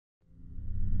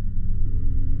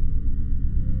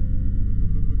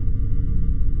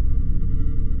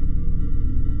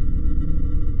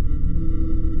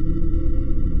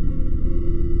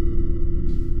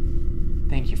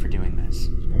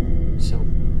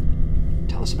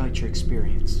Tell us about your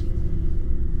experience.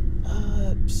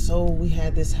 So we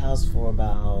had this house for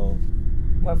about...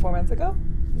 What, 4 months ago?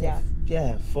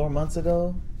 Yeah, 4 months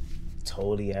ago.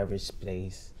 Totally average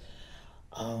place.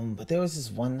 But there was this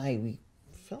one night we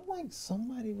felt like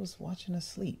somebody was watching us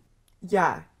sleep.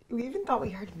 Yeah. We even thought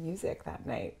we heard music that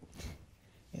night.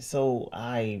 And so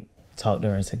I talked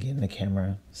her into getting the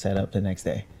camera set up the next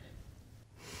day.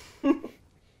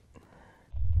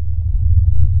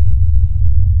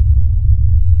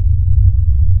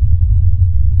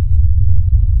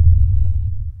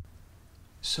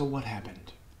 So what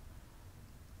happened?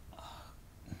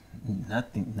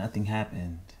 Nothing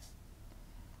happened.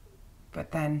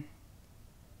 But then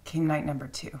came night number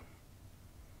 2.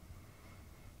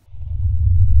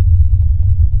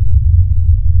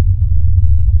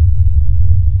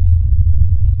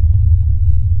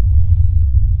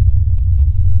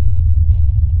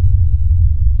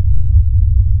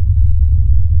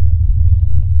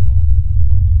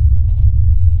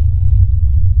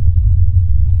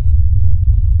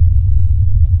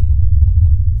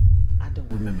 I don't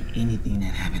remember anything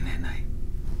that happened that night.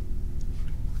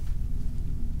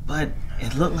 But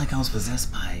it looked like I was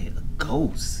possessed by a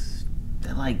ghost.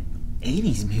 That like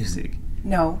 80s music.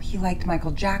 No, he liked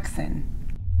Michael Jackson.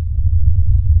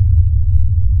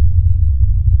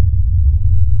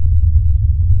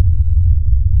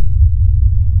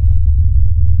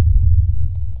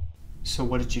 So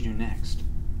what did you do next?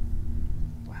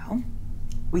 Well,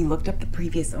 we looked up the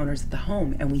previous owners of the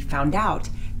home and we found out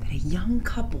that a young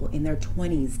couple in their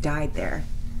 20s died there.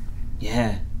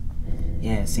 Yeah,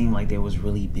 it seemed like they was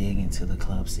really big into the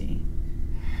club scene.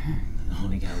 It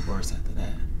only got worse after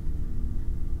that.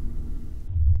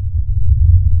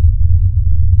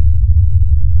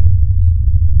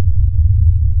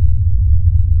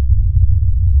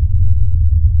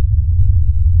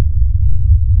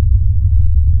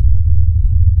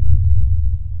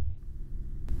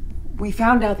 We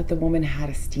found out that the woman had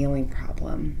a stealing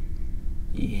problem.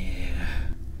 Yeah,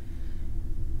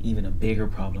 even a bigger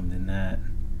problem than that.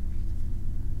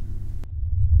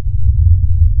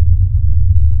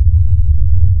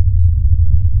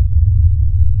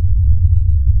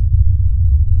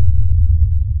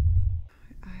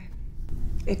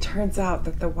 It turns out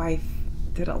that the wife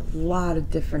did a lot of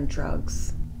different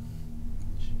drugs.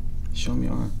 Show me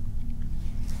on.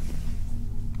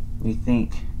 We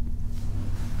think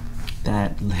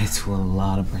that led to a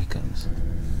lot of breakups.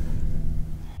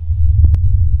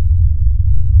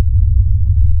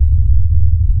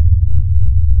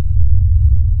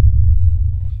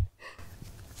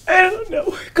 I don't know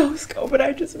where ghosts go, but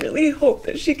I just really hope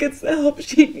that she gets the help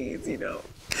she needs, you know.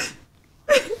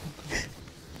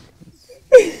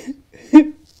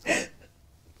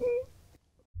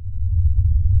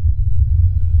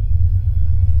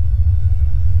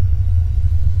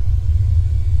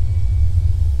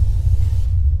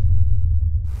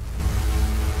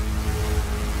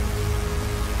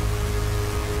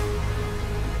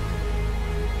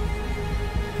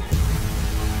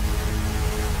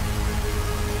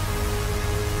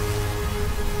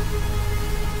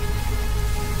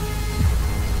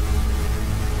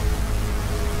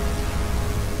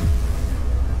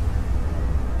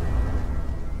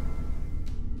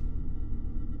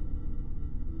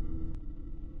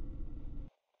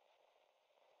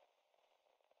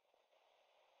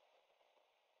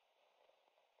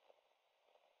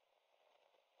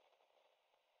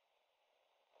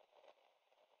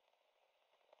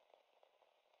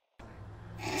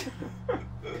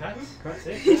 Cut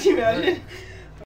it. Did you imagine?